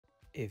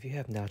If you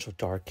have natural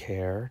dark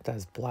hair that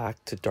is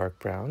black to dark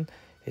brown,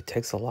 it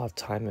takes a lot of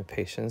time and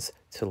patience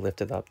to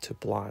lift it up to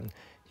blonde.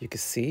 You can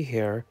see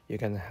here, you're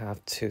going to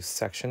have to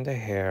section the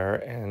hair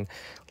and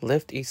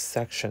lift each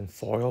section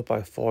foil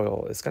by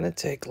foil. It's going to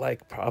take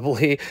like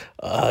probably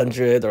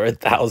 100 or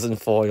 1,000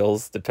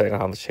 foils, depending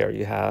on how much hair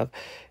you have,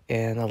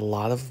 and a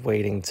lot of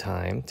waiting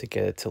time to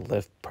get it to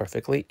lift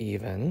perfectly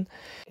even.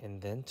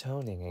 And then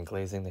toning and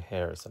glazing the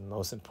hair is the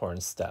most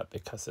important step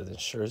because it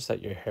ensures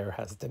that your hair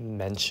has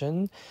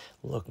dimension,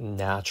 look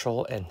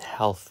natural and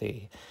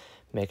healthy.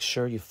 Make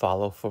sure you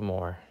follow for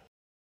more.